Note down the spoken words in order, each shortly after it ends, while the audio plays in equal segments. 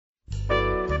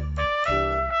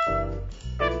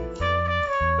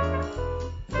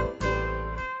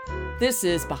This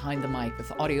is Behind the Mic with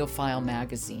AudioFile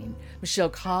magazine. Michelle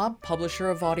Cobb,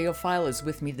 publisher of AudioFile, is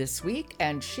with me this week,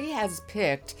 and she has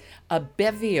picked a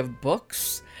bevy of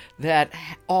books that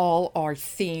all are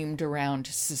themed around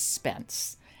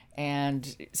suspense.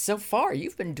 And so far,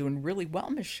 you've been doing really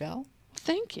well, Michelle.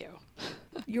 Thank you.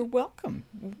 You're welcome.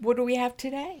 What do we have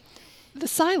today? The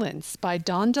Silence by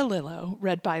Don DeLillo,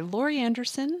 read by Laurie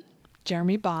Anderson,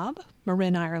 Jeremy Bobb,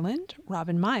 Marin Ireland,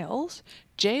 Robin Miles,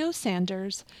 J.O.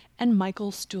 Sanders, and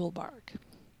Michael Stuhlbarg.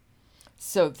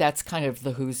 So that's kind of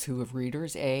the who's who of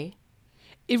readers, eh?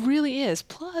 It really is.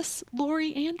 Plus,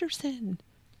 Laurie Anderson,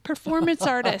 performance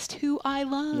artist who I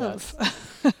love.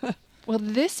 Yes. Well,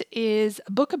 this is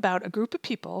a book about a group of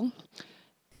people.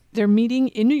 They're meeting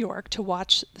in New York to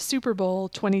watch the Super Bowl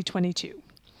 2022,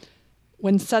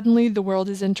 when suddenly the world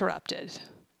is interrupted.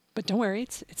 But don't worry,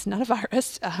 it's not a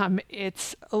virus.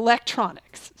 It's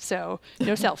electronics. So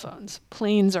no cell phones,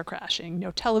 planes are crashing,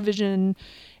 no television.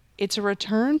 It's a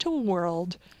return to a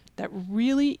world that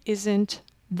really isn't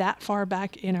that far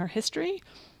back in our history,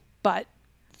 but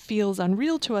feels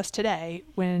unreal to us today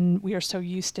when we are so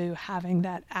used to having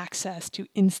that access to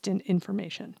instant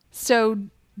information. So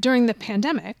during the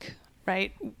pandemic,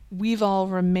 right, we've all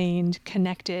remained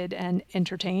connected and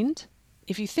entertained.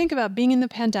 If you think about being in the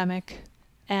pandemic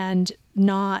and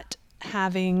not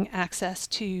having access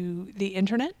to the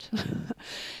internet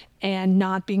and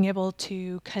not being able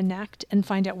to connect and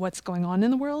find out what's going on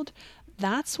in the world,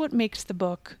 that's what makes the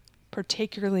book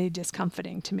particularly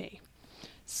discomforting to me.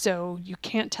 So you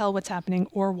can't tell what's happening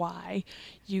or why.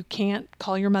 You can't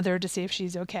call your mother to see if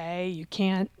she's okay. You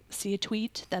can't see a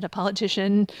tweet that a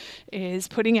politician is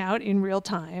putting out in real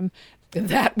time.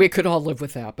 That we could all live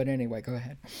without, but anyway, go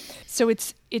ahead. So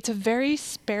it's a very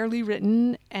sparely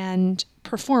written and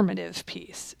performative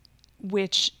piece,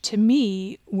 which to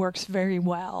me works very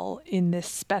well in this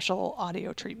special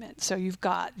audio treatment. So you've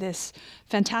got this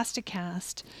fantastic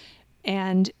cast,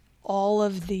 and all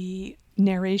of the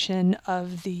narration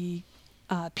of the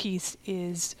piece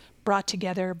is brought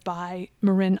together by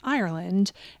Marin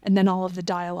Ireland, and then all of the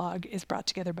dialogue is brought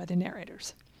together by the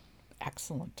narrators.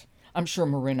 Excellent. I'm sure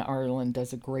Marin Ireland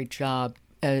does a great job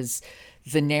as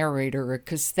the narrator,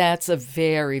 because that's a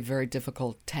very, very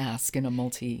difficult task in a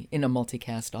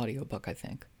multicast audiobook, I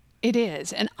think. It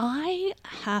is. And I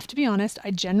have to be honest,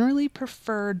 I generally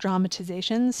prefer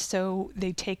dramatizations, so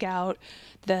they take out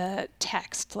the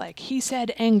text, like he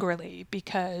said angrily,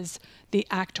 because the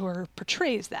actor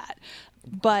portrays that.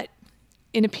 But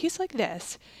in a piece like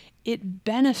this, it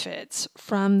benefits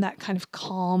from that kind of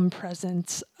calm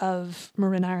presence of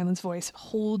Marin Ireland's voice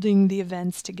holding the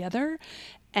events together.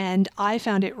 And I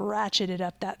found it ratcheted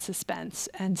up that suspense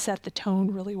and set the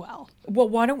tone really well. Well,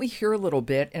 why don't we hear a little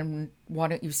bit, and why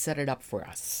don't you set it up for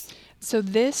us? So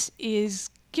this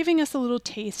is giving us a little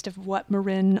taste of what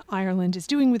Marin Ireland is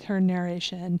doing with her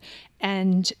narration,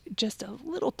 and just a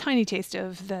little tiny taste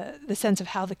of the sense of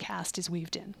how the cast is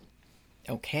weaved in.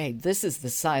 Okay, this is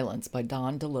The Silence by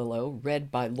Don DeLillo,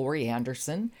 read by Laurie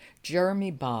Anderson,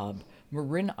 Jeremy Bobb,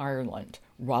 Marin Ireland,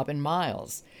 Robin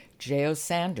Miles, J.O.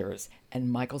 Sanders,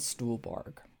 and Michael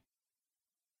Stuhlbarg.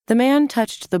 The man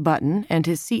touched the button, and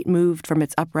his seat moved from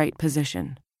its upright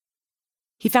position.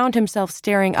 He found himself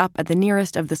staring up at the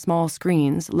nearest of the small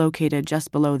screens located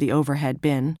just below the overhead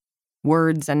bin,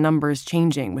 words and numbers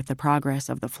changing with the progress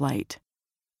of the flight.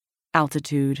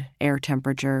 Altitude, air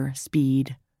temperature,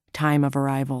 speed, time of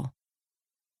arrival.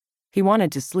 He wanted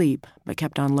to sleep, but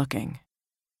kept on looking.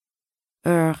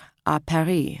 Heure à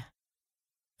Paris.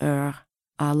 Heure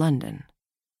à London.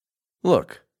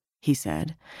 Look, he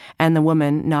said, and the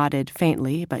woman nodded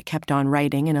faintly but kept on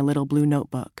writing in a little blue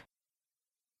notebook.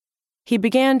 He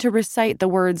began to recite the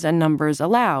words and numbers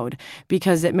aloud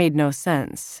because it made no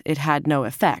sense, it had no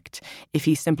effect, if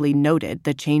he simply noted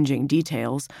the changing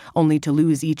details, only to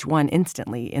lose each one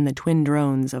instantly in the twin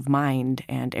drones of mind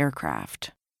and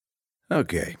aircraft.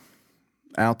 Okay.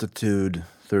 Altitude,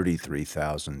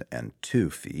 33,002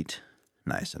 feet.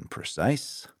 Nice and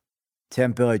precise.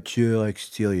 Temperature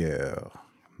extérieure,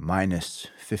 minus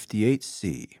 58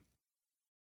 C.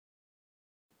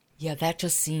 Yeah, that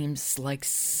just seems like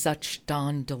such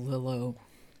Don DeLillo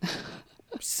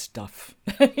stuff.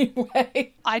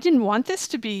 Anyway. I didn't want this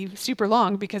to be super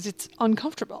long because it's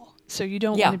uncomfortable. So you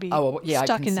don't want to be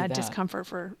stuck in that discomfort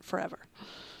for forever.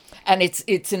 And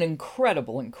it's an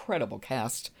incredible, incredible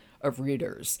cast of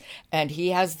readers. And he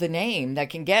has the name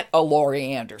that can get a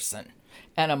Laurie Anderson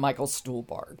and a Michael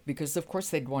Stuhlbarg, because of course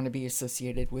they'd want to be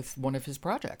associated with one of his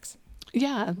projects.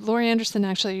 Yeah, Laurie Anderson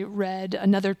actually read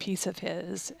another piece of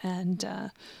his, and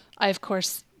I, of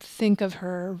course, think of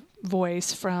her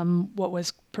voice from what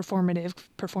was performative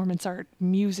performance art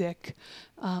music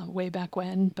way back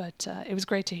when, but it was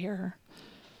great to hear her.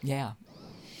 Yeah.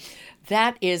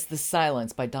 That is The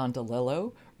Silence by Don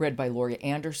DeLillo, read by Laurie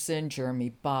Anderson, Jeremy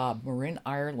Bobb, Marin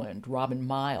Ireland, Robin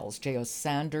Miles, J.O.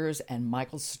 Sanders, and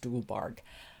Michael Stuhlbarg.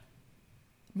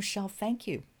 Michelle, thank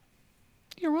you.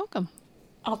 You're welcome.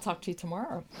 I'll talk to you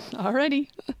tomorrow. Alrighty.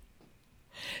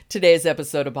 Today's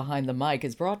episode of Behind the Mic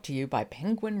is brought to you by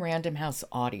Penguin Random House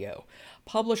Audio,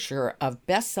 publisher of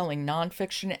best-selling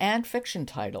nonfiction and fiction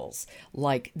titles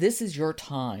like This Is Your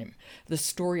Time, the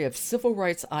story of civil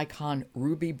rights icon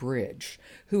Ruby Bridge,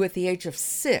 who at the age of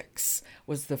 6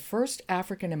 was the first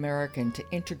African American to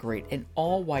integrate an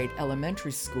all-white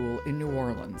elementary school in New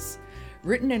Orleans.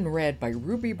 Written and read by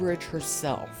Ruby Bridge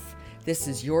herself, This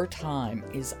Is Your Time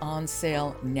is on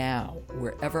sale now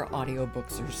wherever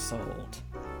audiobooks are sold.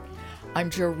 I'm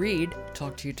Jo Reed.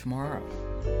 Talk to you tomorrow.